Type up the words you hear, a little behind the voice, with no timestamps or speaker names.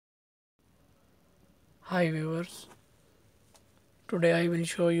Hi viewers, today I will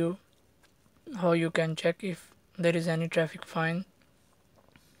show you how you can check if there is any traffic fine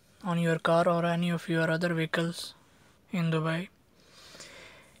on your car or any of your other vehicles in Dubai.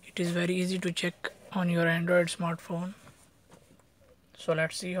 It is very easy to check on your Android smartphone. So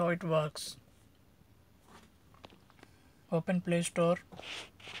let's see how it works. Open Play Store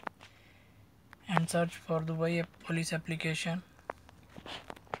and search for Dubai police application.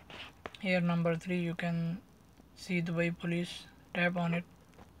 Here number 3 you can see Dubai police. Tap on it.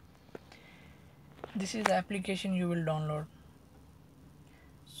 This is the application you will download.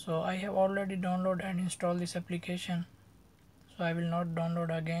 So I have already downloaded and installed this application, so I will not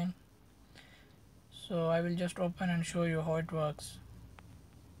download again. So I will just open and show you how it works.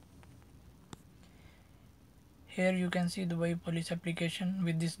 Here you can see the Dubai police application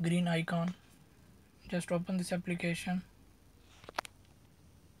with this green icon. Just open this application.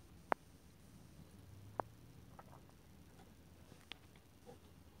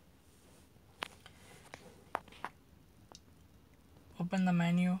 Open the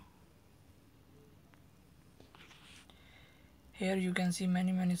menu. Here you can see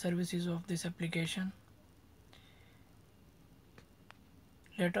many services of this application.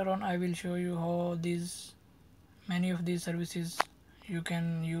 Later on I will show you how many of these services you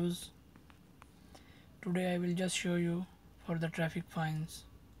can use. Today I will just show you for the traffic fines.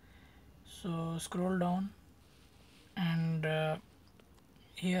 So scroll down and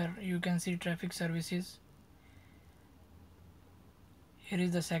here you can see traffic services. Here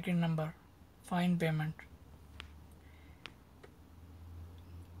is the second number, fine payment.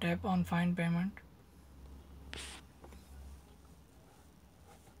 Tap on fine payment.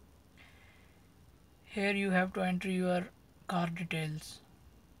 Here you have to enter your car details,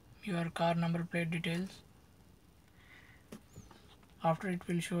 your car number plate details. After it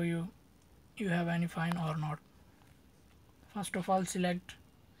will show you have any fine or not. First of all select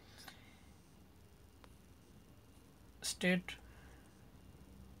state.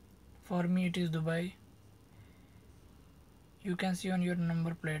 For me it is Dubai. You can see on your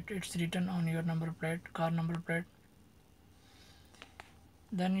number plate, it's written on your number plate, car number plate.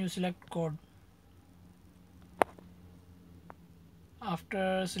 Then you select code.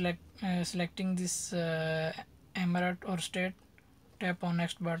 After selecting this emirate or state, tap on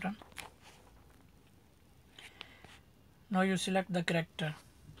next button. Now you select the character.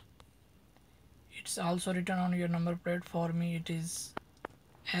 It's also written on your number plate. For me it is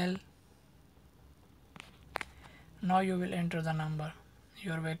L. Now you will enter the number,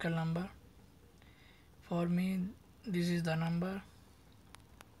 your vehicle number. For me this is the number.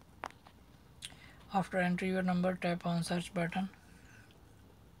 After entering your number, tap on search button.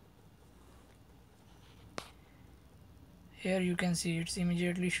 Here you can see it's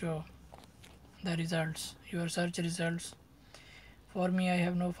immediately show the results, your search results. For me I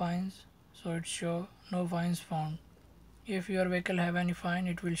have no fines, so it show no fines found. If your vehicle have any fine,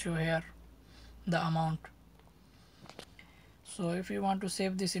 it will show here the amount. So if you want to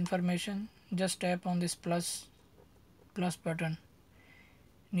save this information, just tap on this plus button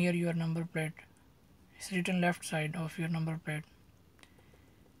near your number plate. It's written left side of your number plate.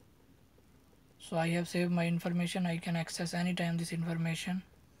 So I have saved my information. I can access anytime this information.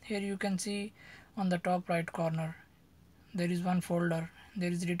 Here you can see on the top right corner there is one folder.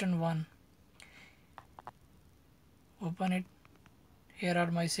 There is written 1. Open it. Here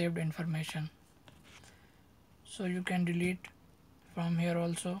are my saved information. So you can delete from here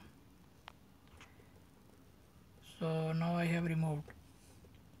also. So now I have removed.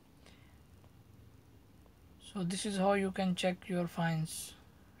 So this is how you can check your fines,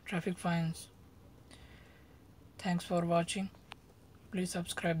 traffic fines. Thanks for watching. Please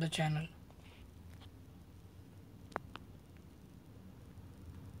subscribe the channel.